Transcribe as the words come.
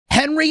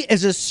Henry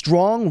is a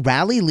strong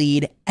rally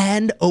lead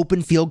and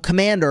open field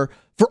commander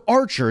for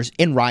archers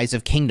in Rise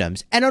of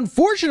Kingdoms. And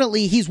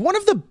unfortunately, he's one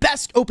of the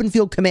best open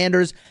field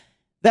commanders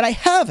that I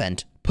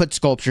haven't put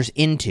sculptures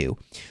into.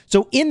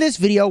 So in this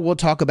video, we'll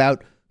talk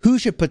about who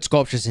should put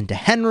sculptures into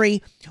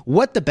Henry,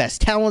 what the best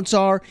talents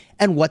are,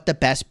 and what the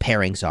best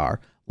pairings are.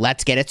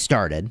 Let's get it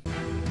started.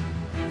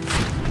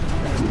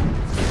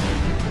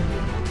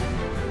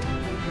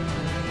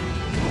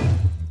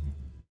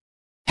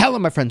 Hello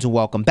my friends and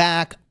welcome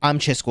back. I'm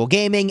Chisgule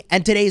Gaming,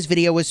 and today's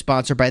video is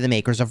sponsored by the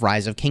makers of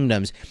Rise of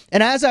Kingdoms.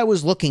 And as I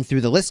was looking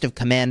through the list of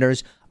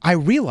commanders, I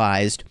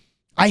realized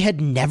I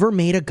had never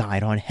made a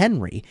guide on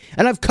Henry.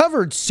 And I've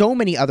covered so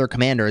many other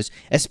commanders,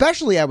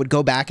 especially I would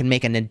go back and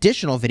make an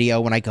additional video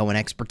when I go and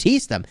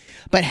expertise them.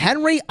 But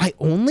Henry, I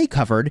only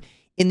covered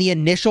in the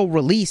initial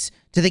release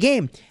to the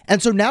game.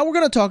 And so now we're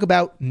going to talk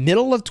about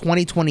middle of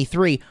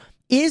 2023.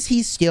 Is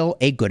he still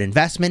a good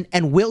investment,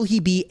 and will he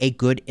be a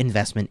good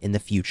investment in the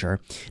future?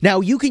 Now,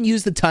 you can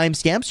use the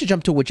timestamps to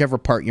jump to whichever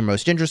part you're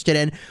most interested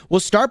in. We'll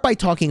start by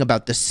talking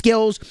about the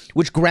skills,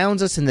 which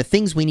grounds us in the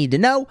things we need to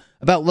know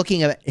about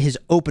looking at his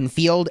open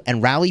field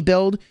and rally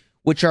build,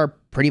 which are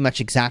pretty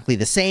much exactly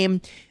the same.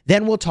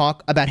 Then we'll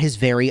talk about his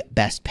very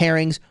best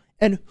pairings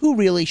and who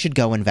really should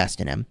go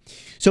invest in him.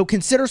 So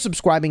consider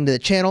subscribing to the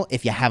channel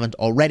if you haven't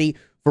already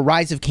for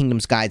Rise of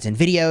Kingdoms guides and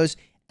videos,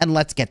 and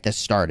let's get this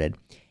started.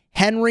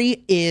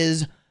 Henry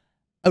is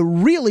a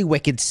really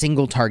wicked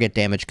single target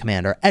damage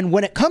commander, and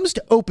when it comes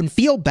to open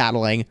field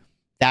battling,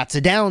 that's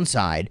a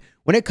downside.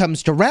 When it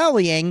comes to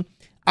rallying,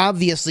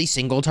 obviously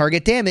single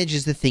target damage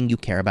is the thing you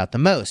care about the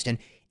most, and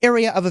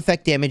area of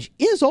effect damage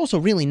is also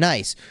really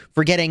nice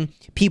for getting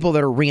people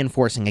that are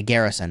reinforcing a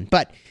garrison.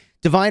 But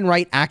Divine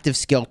Right active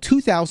skill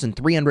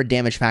 2,300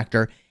 damage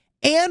factor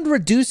and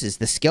reduces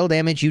the skill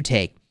damage you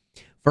take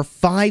for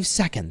 5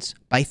 seconds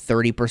by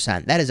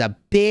 30%. That is a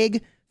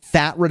big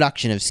fat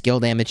reduction of skill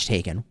damage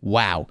taken.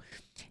 Wow.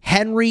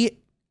 Henry,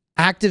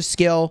 active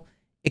skill,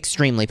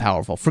 extremely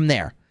powerful. From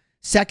there,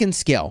 second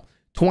skill,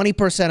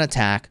 20%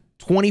 attack,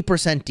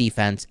 20%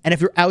 defense, and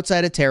if you're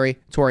outside of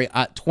territory,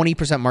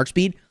 20% march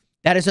speed.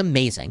 That is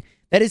amazing.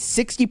 That is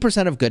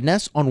 60% of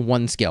goodness on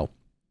one skill.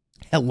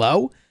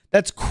 Hello?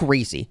 That's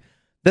crazy.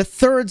 The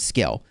third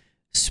skill,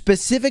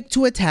 specific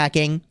to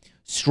attacking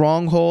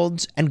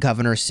strongholds and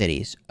governor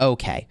cities.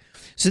 Okay.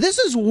 So this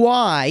is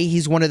why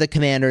he's one of the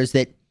commanders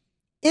that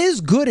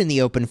is good in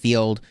the open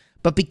field,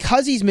 but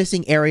because he's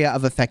missing area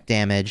of effect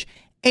damage,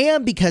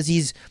 and because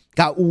he's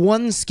got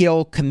one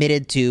skill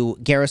committed to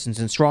garrisons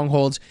and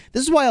strongholds,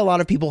 this is why a lot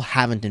of people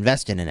haven't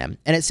invested in him.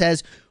 And it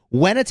says,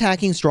 when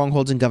attacking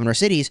strongholds and governor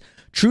cities,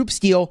 troops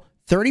deal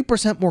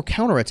 30% more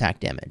counterattack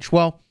damage.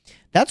 Well,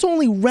 that's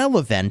only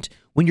relevant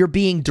when you're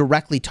being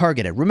directly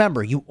targeted.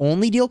 Remember, you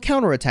only deal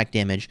counterattack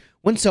damage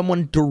when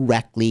someone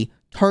directly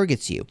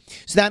targets you.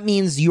 So that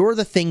means you're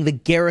the thing the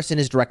garrison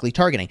is directly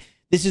targeting.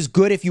 This is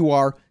good if you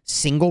are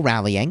single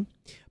rallying,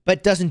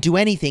 but doesn't do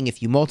anything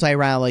if you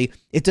multi-rally.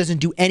 It doesn't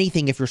do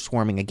anything if you're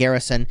swarming a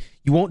garrison.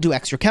 You won't do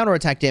extra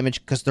counterattack damage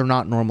because they're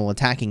not normal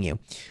attacking you.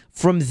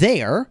 From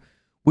there,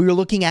 we were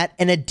looking at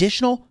an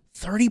additional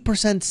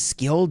 30%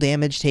 skill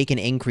damage taken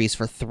increase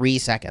for 3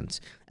 seconds.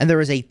 And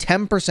there is a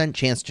 10%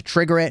 chance to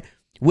trigger it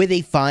with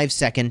a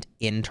 5-second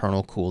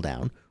internal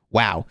cooldown.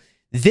 Wow.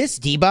 This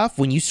debuff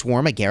when you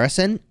swarm a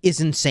garrison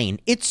is insane.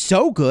 It's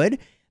so good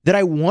that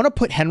I want to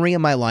put Henry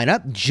in my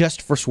lineup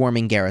just for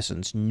swarming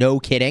garrisons. No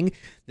kidding.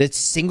 The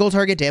single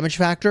target damage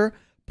factor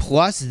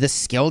plus the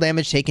skill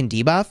damage taken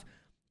debuff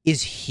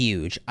is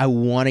huge. I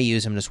want to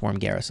use him to swarm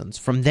garrisons.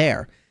 From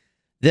there,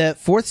 the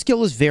fourth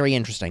skill is very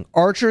interesting.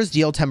 Archers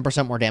deal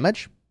 10% more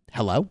damage.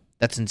 Hello,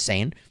 that's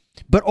insane.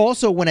 But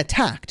also when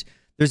attacked,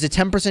 there's a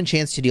 10%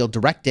 chance to deal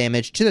direct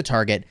damage to the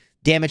target,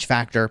 damage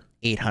factor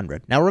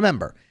 800. Now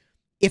remember,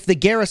 if the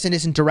garrison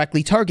isn't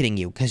directly targeting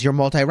you because you're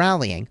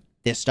multi-rallying,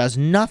 this does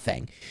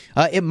nothing.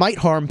 It might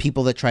harm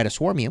people that try to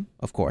swarm you,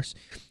 of course.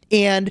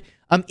 And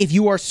if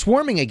you are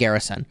swarming a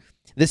garrison,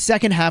 the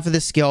second half of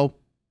the skill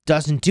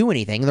doesn't do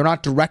anything. They're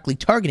not directly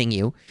targeting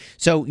you,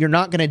 so you're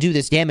not going to do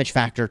this damage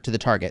factor to the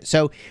target.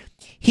 So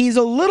he's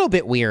a little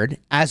bit weird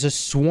as a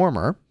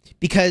swarmer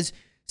because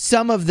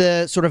some of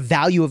the sort of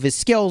value of his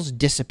skills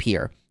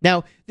disappear.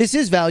 Now, this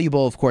is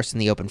valuable, of course, in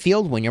the open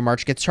field. When your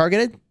march gets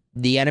targeted,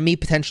 the enemy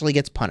potentially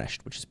gets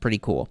punished, which is pretty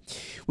cool.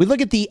 We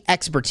look at the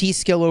expertise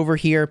skill over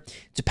here.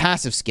 It's a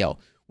passive skill.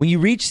 When you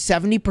reach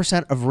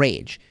 70% of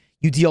rage,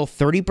 you deal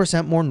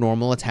 30% more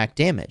normal attack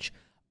damage.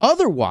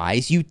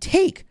 Otherwise, you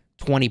take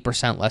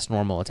 20% less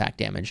normal attack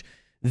damage.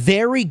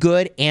 Very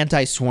good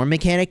anti-swarm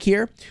mechanic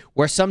here,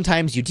 where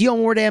sometimes you deal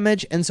more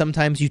damage and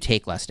sometimes you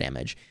take less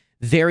damage.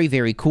 Very,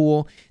 very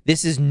cool.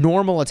 This is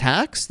normal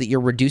attacks that you're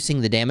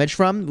reducing the damage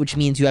from, which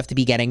means you have to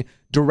be getting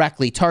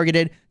directly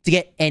targeted to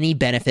get any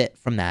benefit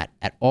from that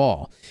at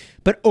all.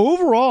 But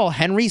overall,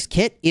 Henry's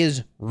kit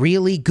is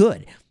really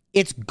good.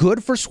 It's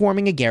good for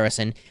swarming a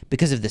garrison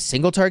because of the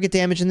single target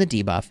damage and the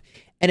debuff,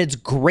 and it's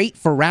great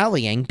for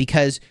rallying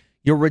because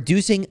you're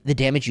reducing the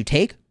damage you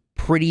take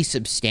pretty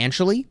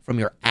substantially from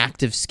your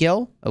active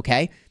skill,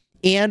 okay?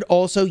 and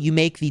also you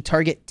make the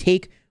target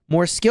take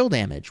more skill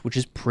damage, which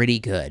is pretty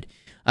good.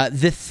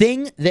 The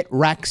thing that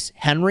wrecks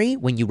Henry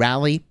when you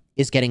rally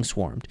is getting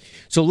swarmed.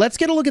 So let's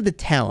get a look at the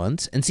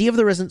talents and see if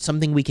there isn't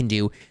something we can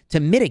do to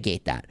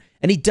mitigate that.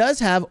 And he does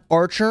have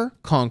Archer,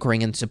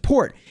 Conquering, and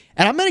Support.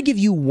 And I'm going to give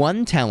you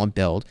one talent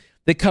build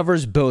that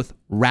covers both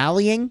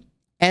rallying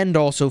and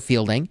also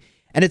fielding.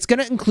 And it's going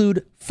to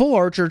include full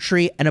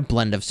archerry and a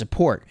blend of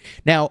support.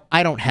 Now,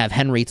 I don't have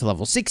Henry to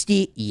level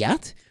 60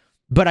 yet,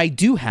 but I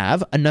do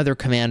have another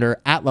commander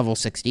at level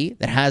 60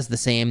 that has the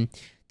same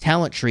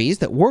talent trees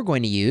that we're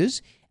going to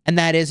use, and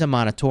that is a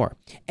Monitor.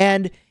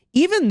 And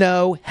even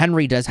though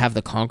Henry does have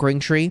the Conquering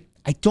tree,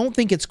 I don't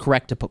think it's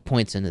correct to put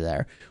points into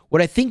there.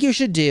 What I think you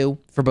should do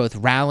for both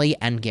Rally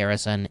and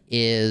Garrison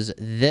is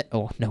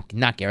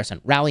not Garrison,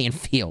 Rally and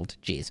Field,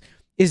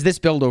 is this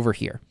build over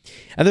here.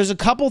 And there's a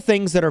couple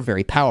things that are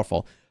very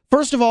powerful.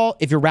 First of all,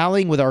 if you're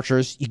rallying with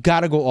archers, you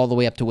got to go all the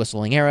way up to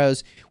Whistling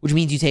Arrows, which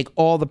means you take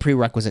all the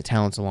prerequisite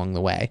talents along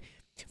the way.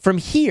 From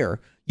here,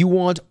 you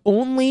want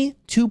only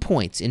 2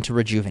 points into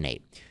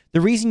Rejuvenate.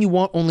 The reason you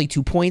want only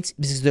 2 points is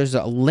because there's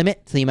a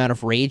limit to the amount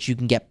of rage you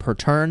can get per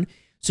turn.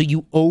 So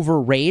you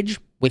over rage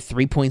with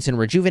 3 points in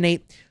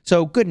Rejuvenate.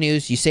 So good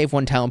news, you save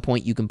 1 talent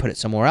point, you can put it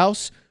somewhere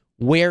else.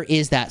 Where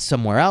is that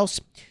somewhere else?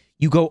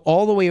 You go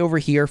all the way over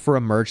here for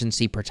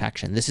emergency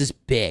protection. This is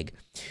big.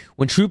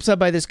 When troops led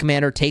by this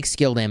commander take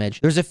skill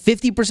damage, there's a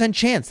 50%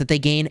 chance that they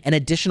gain an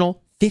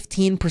additional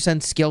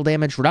 15% skill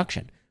damage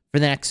reduction for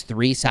the next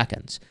 3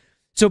 seconds.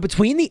 So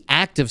between the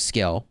active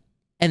skill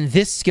and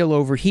this skill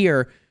over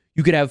here,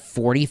 you could have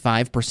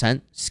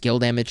 45% skill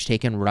damage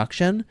taken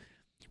reduction,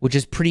 which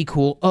is pretty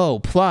cool. Oh,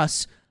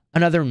 plus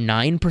another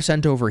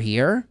 9% over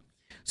here.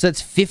 So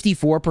that's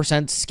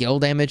 54% skill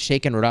damage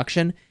taken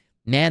reduction.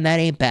 Man, that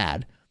ain't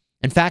bad.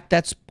 In fact,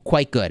 that's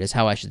quite good, is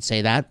how I should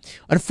say that.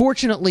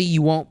 Unfortunately,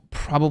 you won't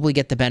probably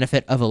get the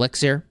benefit of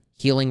Elixir,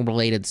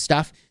 healing-related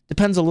stuff.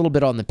 Depends a little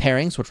bit on the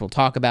pairings, which we'll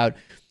talk about.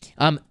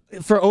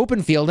 For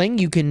open fielding,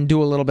 you can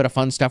do a little bit of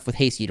fun stuff with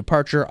Hasty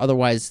Departure.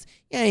 Otherwise,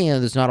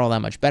 there's not all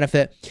that much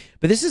benefit.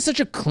 But this is such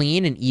a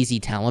clean and easy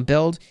talent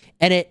build,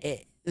 and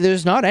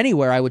there's not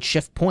anywhere I would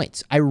shift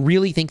points. I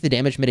really think the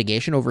damage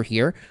mitigation over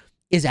here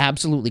is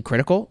absolutely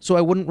critical, so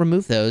I wouldn't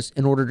remove those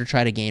in order to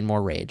try to gain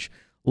more rage.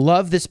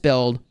 Love this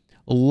build.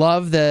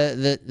 Love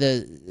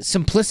the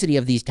simplicity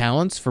of these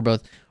talents for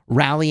both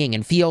rallying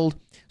and field.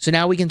 So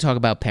now we can talk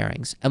about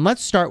pairings. And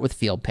let's start with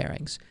field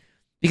pairings,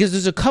 because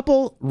there's a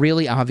couple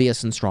really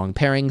obvious and strong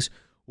pairings.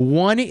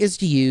 One is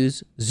to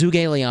use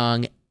Zhuge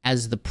Liang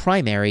as the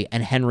primary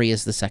and Henry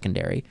as the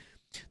secondary.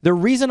 The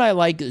reason I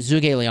like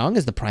Zhuge Liang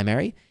as the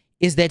primary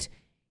is that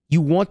you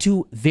want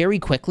to very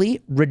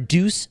quickly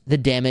reduce the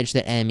damage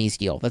that enemies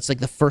deal. That's like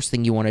the first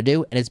thing you want to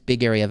do, and it's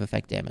big area of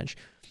effect damage.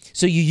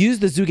 So you use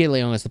the Zhuge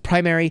Liang as the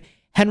primary,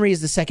 Henry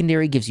as the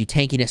secondary, gives you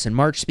tankiness and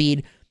march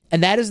speed,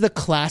 and that is the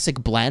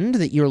classic blend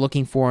that you're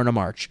looking for in a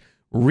march.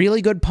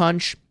 Really good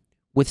punch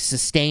with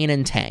sustain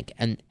and tank,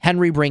 and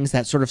Henry brings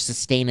that sort of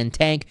sustain and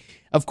tank.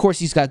 Of course,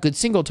 he's got good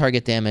single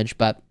target damage,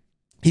 but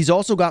he's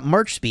also got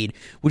march speed,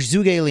 which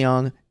Zhuge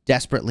Liang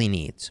desperately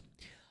needs.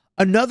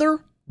 Another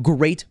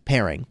great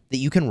pairing that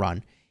you can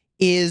run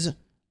is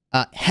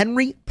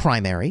Henry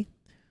primary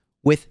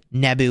with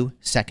Nebu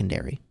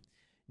secondary.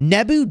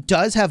 Nebu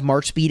does have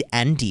march speed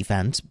and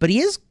defense, but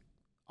he is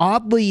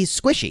oddly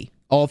squishy,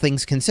 all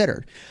things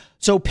considered.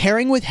 So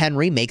pairing with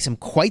Henry makes him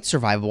quite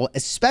survivable,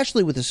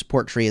 especially with the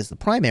support tree as the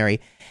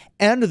primary,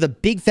 and the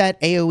big fat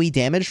AoE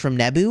damage from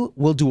Nebu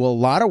will do a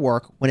lot of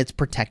work when it's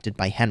protected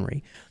by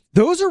Henry.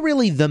 Those are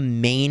really the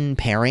main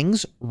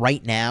pairings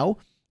right now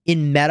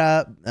in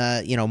meta,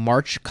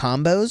 March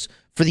combos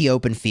for the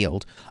open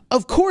field.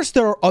 Of course,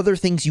 there are other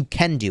things you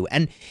can do,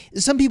 and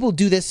some people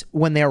do this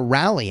when they're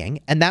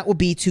rallying, and that would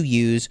be to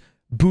use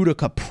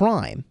Boudica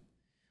Prime,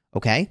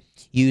 okay?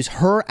 Use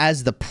her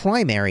as the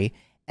primary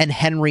and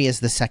Henry as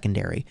the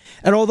secondary.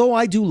 And although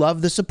I do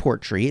love the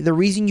support tree, the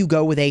reason you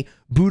go with a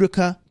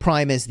Boudica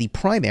Prime as the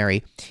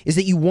primary is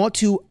that you want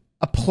to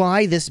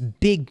apply this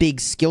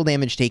big skill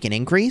damage taken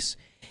increase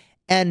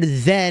and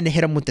then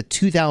hit him with the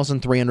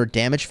 2,300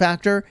 damage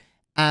factor.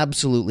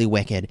 Absolutely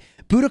wicked.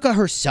 Boudica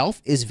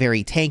herself is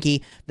very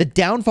tanky. The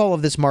downfall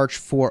of this march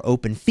for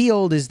open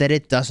field is that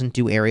it doesn't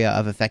do area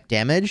of effect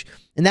damage,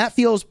 and that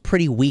feels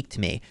pretty weak to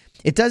me.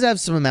 It does have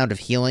some amount of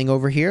healing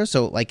over here,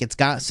 so like it's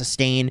got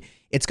sustain,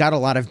 it's got a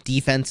lot of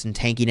defense and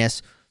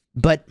tankiness,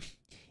 but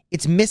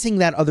it's missing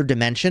that other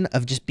dimension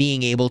of just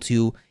being able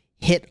to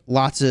hit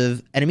lots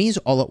of enemies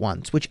all at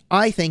once, which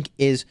I think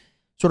is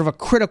sort of a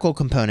critical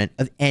component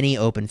of any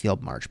open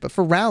field march. But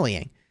for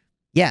rallying,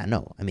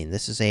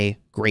 this is a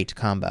great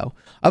combo.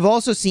 I've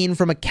also seen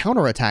from a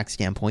counterattack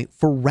standpoint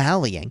for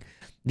rallying,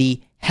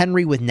 the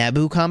Henry with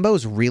Nebu combo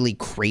is really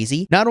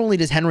crazy. Not only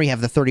does Henry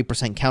have the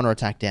 30%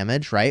 counterattack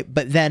damage, right?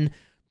 But then,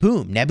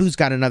 boom, Nebu's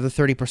got another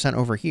 30%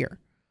 over here.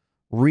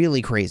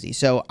 Really crazy.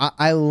 So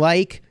I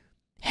like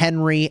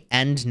Henry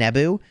and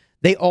Nebu.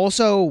 They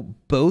also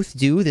both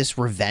do this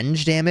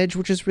revenge damage,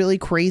 which is really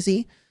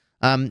crazy.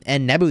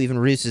 And Nebu even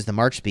reduces the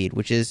march speed,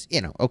 which is,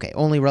 okay,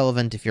 only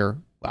relevant if you're,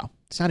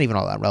 it's not even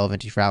all that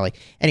relevant to rally.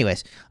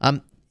 Anyways,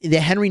 the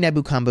Henry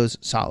Nebu combo's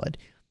solid.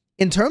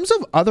 In terms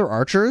of other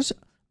archers,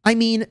 I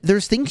mean,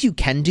 there's things you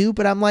can do,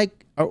 but I'm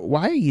like,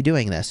 why are you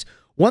doing this?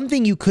 One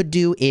thing you could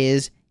do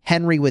is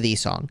Henry with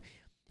Esong.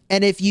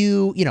 And if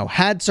you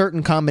had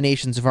certain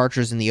combinations of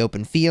archers in the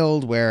open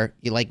field where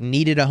you like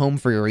needed a home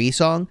for your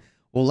Esong,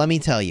 well, let me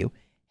tell you,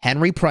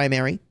 Henry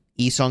primary,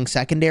 Esong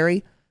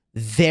secondary,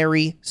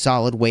 very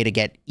solid way to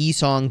get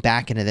Esong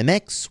back into the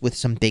mix with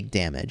some big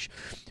damage.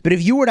 But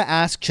if you were to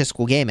ask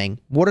Chisgule Gaming,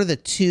 what are the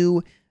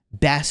two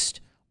best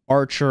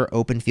archer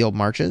open field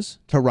marches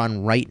to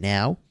run right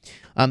now?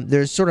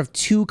 There's sort of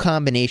two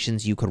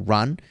combinations you could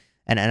run,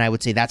 and I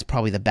would say that's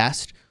probably the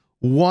best.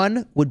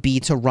 One would be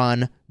to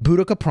run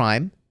Boudica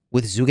Prime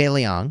with Zhuge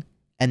Liang,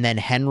 and then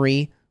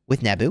Henry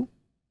with Nebu.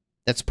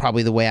 That's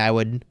probably the way I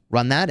would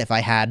run that if I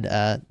had,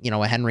 a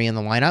Henry in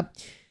the lineup.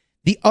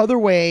 The other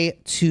way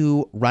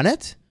to run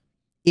it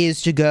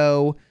is to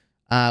go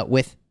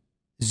with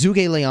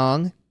Zhuge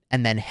Liang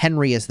and then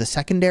Henry as the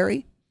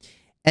secondary.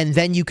 And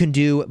then you can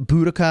do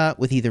Boudica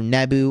with either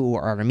Nebu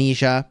or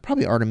Artemisia,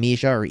 probably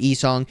Artemisia or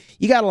Esong.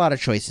 You got a lot of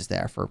choices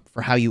there for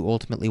how you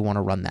ultimately want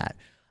to run that.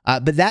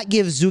 But that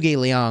gives Zhuge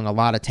Liang a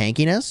lot of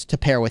tankiness to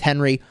pair with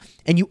Henry.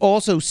 And you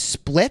also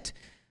split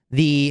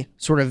the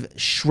sort of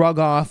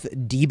shrug-off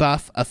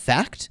debuff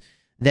effect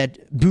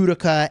that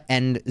Boudica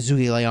and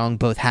Zhuge Liang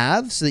both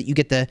have, so that you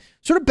get the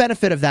sort of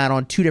benefit of that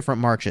on two different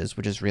marches,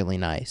 which is really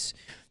nice.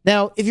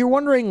 Now, if you're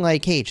wondering,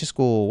 like, hey,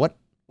 Chisgule,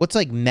 what's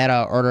like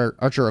meta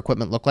archer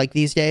equipment look like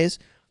these days?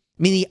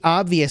 I mean, the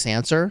obvious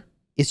answer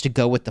is to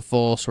go with the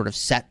full sort of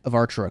set of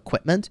archer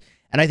equipment,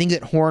 and I think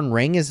that Horn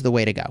Ring is the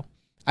way to go.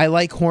 I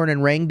like Horn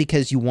and Ring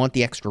because you want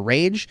the extra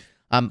rage.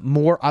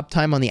 More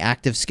uptime on the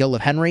active skill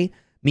of Henry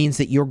means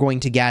that you're going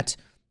to get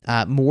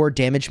more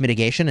damage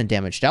mitigation and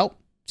damage dealt.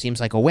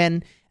 Seems like a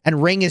win.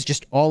 And Ring is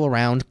just all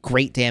around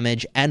great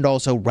damage and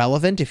also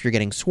relevant if you're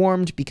getting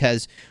swarmed,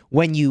 because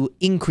when you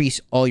increase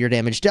all your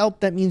damage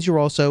dealt, that means you're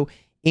also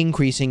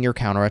increasing your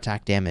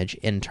counterattack damage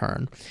in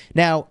turn.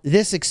 Now,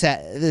 this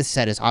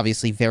set is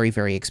obviously very,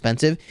 very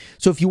expensive.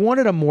 So if you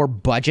wanted a more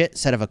budget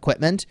set of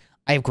equipment,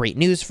 I have great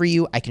news for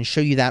you. I can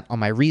show you that on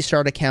my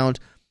restart account.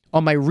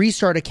 On my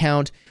restart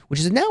account, which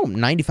is now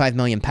 95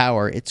 million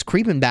power, it's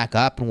creeping back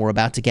up, and we're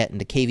about to get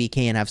into KVK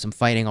and have some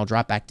fighting. I'll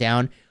drop back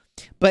down.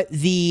 But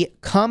the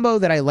combo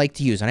that I like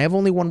to use, and I have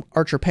only one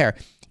archer pair,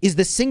 is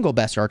the single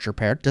best archer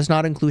pair. Does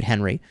not include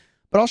Henry.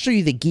 But I'll show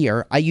you the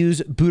gear. I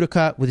use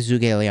Boudica with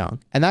Zhuge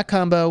Liang, and that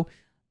combo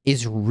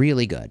is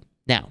really good.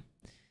 Now,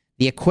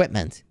 the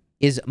equipment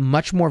is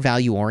much more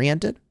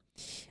value-oriented.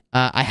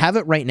 I have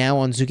it right now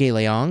on Zhuge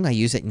Liang. I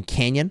use it in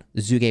Canyon,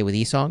 Zhuge with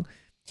Esong.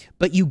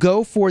 But you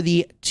go for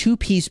the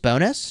two-piece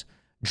bonus,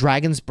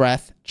 Dragon's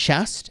Breath,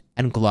 chest,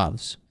 and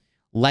gloves.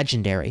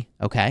 Legendary,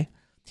 okay?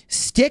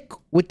 Stick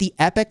with the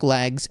epic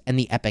legs and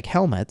the epic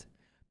helmet,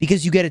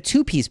 because you get a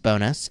two-piece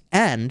bonus,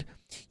 and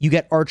you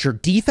get archer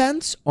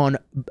defense on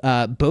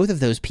both of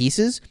those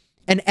pieces,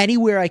 and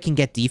anywhere I can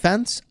get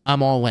defense,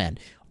 I'm all in.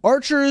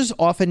 Archers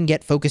often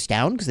get focused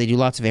down because they do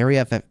lots of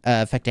area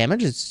effect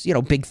damage. It's,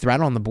 big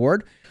threat on the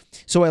board.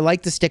 So I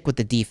like to stick with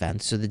the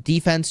defense. So the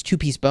defense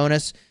two-piece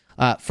bonus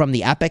from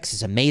the epics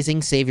is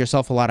amazing. Save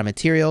yourself a lot of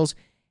materials.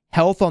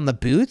 Health on the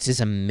boots is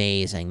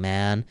amazing,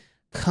 man.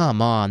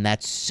 Come on,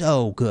 that's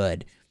so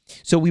good.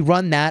 So we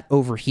run that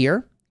over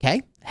here,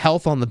 okay?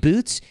 Health on the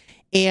boots.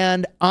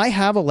 And I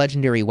have a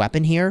legendary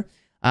weapon here.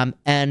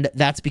 And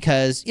that's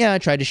because, I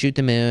tried to shoot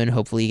the moon.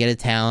 Hopefully you get a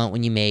talent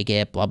when you make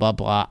it, blah, blah,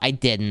 blah. I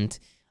didn't.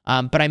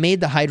 But I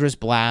made the Hydra's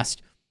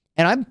Blast.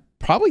 And I'm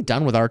probably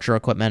done with archer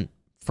equipment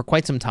for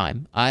quite some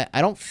time.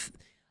 I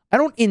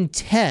don't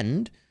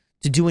intend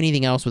to do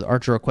anything else with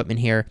archer equipment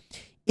here.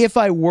 If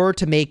I were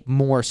to make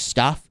more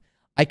stuff,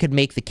 I could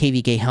make the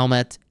KVK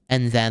helmet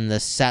and then the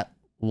set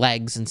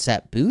legs and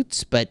set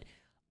boots, but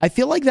I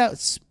feel like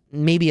that's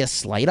maybe a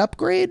slight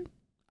upgrade.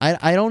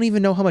 I don't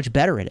even know how much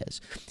better it is.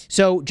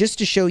 So just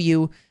to show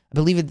you, I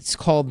believe it's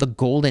called the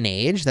Golden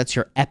Age. That's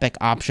your epic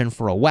option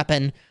for a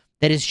weapon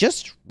that is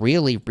just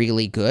really,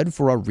 really good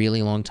for a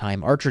really long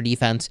time. Archer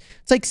defense,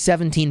 it's like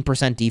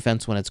 17%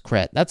 defense when it's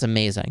crit. That's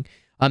amazing.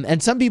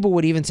 And some people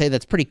would even say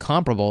that's pretty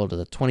comparable to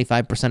the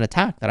 25%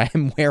 attack that I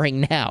am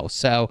wearing now.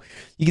 So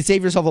you can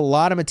save yourself a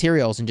lot of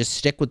materials and just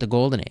stick with the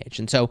Golden Age.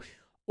 And so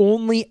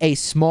only a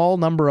small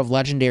number of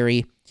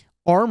legendary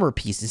armor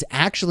pieces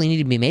actually need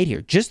to be made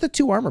here. Just the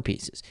 2 armor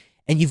pieces.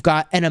 And you've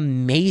got an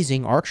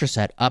amazing archer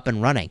set up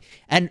and running.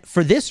 And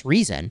for this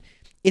reason,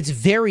 it's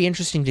very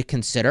interesting to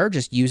consider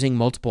just using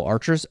multiple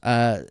archers,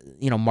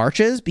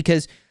 marches,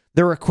 because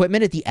their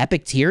equipment at the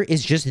epic tier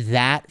is just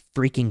that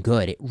freaking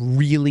good. It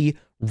really,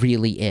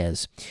 really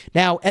is.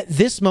 Now, at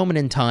this moment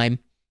in time,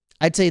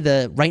 I'd say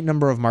the right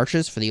number of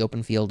marches for the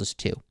open field is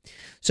 2.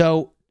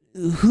 So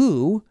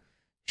who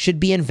should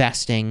be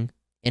investing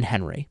in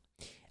Henry?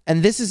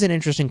 And this is an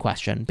interesting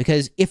question,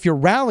 because if you're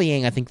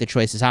rallying, I think the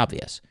choice is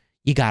obvious.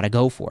 You got to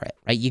go for it,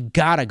 right? You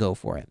got to go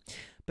for it.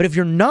 But if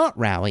you're not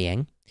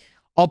rallying,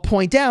 I'll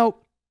point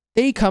out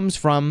that he comes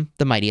from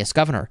the mightiest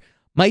governor.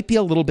 might be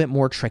a little bit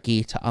more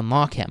tricky to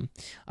unlock him.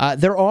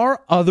 There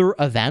are other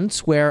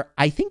events where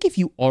I think if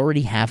you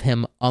already have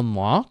him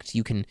unlocked,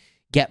 you can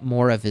get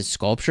more of his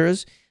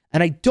sculptures,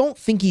 and I don't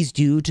think he's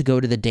due to go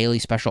to the daily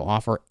special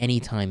offer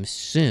anytime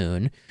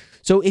soon.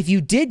 So if you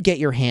did get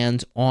your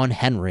hands on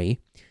Henry,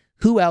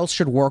 who else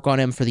should work on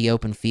him for the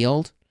open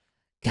field?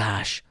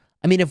 Gosh,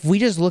 I mean, if we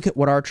just look at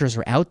what archers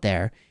are out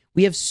there,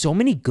 we have so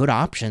many good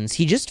options.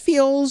 He just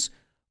feels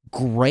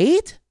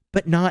great,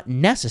 but not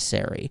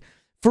necessary.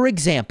 For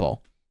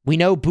example, we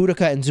know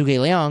Boudica and Zhuge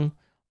Liang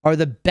are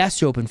the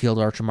best open field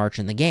archer march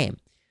in the game.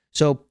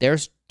 So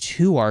there's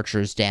 2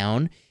 archers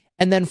down.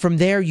 And then from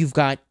there, you've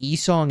got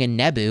Isong and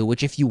Nebu,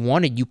 which if you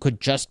wanted, you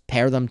could just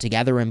pair them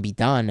together and be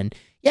done. And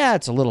yeah,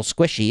 it's a little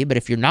squishy, but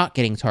if you're not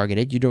getting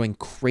targeted, you're doing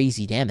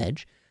crazy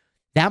damage.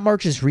 That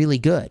march is really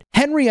good.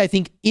 Henry, I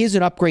think, is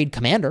an upgrade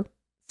commander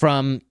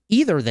from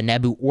either the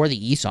Nebu or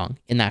the Isong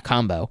in that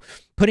combo.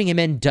 Putting him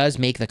in does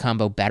make the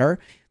combo better.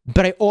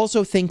 But I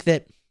also think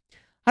that,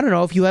 I don't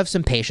know, if you have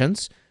some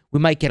patience, we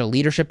might get a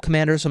leadership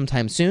commander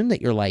sometime soon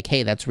that you're like,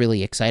 hey, that's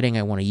really exciting.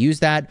 I want to use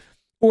that.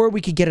 Or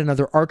we could get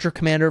another archer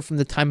commander from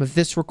the time of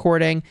this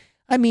recording.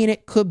 I mean,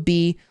 it could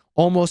be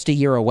almost a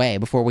year away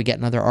before we get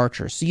another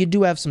archer. So you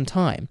do have some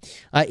time.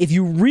 If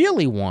you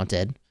really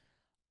wanted,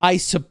 I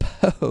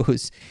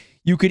suppose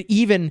you could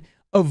even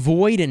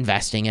avoid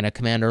investing in a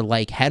commander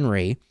like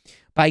Henry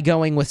by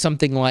going with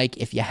something like,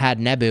 if you had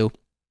Nebu,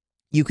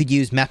 you could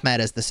use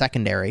Mehmed as the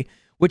secondary,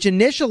 which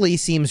initially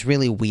seems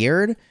really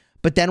weird.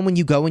 But then when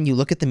you go and you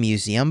look at the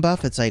museum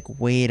buff, it's like,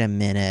 wait a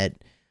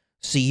minute.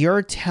 So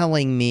you're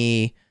telling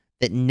me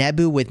that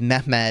Nebu with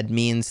Mehmed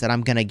means that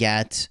I'm going to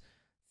get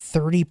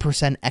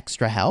 30%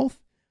 extra health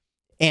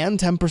and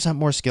 10%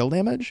 more skill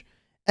damage?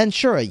 And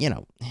sure,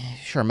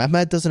 sure,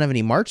 Mehmed doesn't have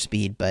any march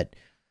speed, but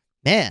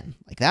man,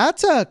 like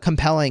that's a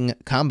compelling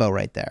combo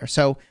right there.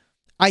 So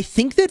I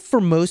think that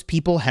for most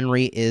people,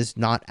 Henry is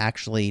not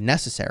actually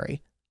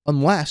necessary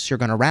unless you're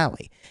going to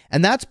rally.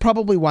 And that's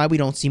probably why we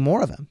don't see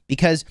more of him,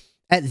 because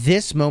at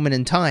this moment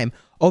in time,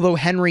 although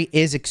Henry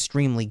is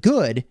extremely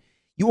good,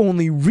 you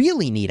only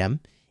really need him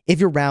if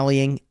you're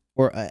rallying,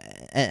 or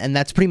and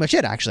that's pretty much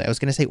it, actually. I was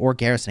going to say or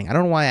garrisoning. I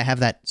don't know why I have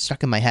that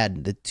stuck in my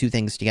head, the 2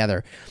 things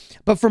together.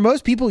 But for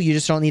most people, you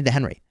just don't need the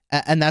Henry.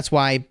 And that's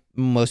why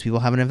most people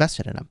haven't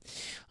invested in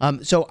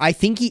him. So I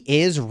think he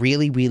is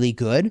really, really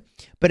good.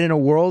 But in a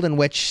world in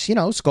which,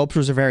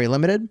 sculptures are very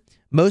limited,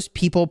 most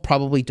people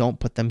probably don't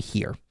put them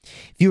here.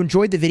 If you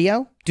enjoyed the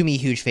video, do me a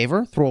huge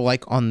favor, throw a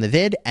like on the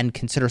vid and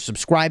consider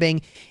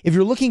subscribing. If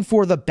you're looking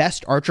for the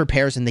best archer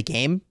pairs in the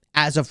game,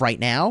 as of right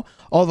now,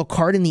 I'll have a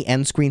card in the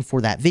end screen for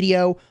that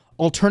video.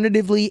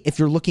 Alternatively, if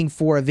you're looking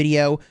for a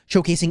video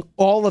showcasing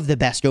all of the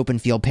best open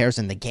field pairs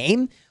in the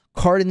game,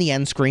 card in the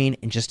end screen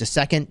in just a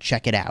second.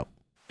 Check it out.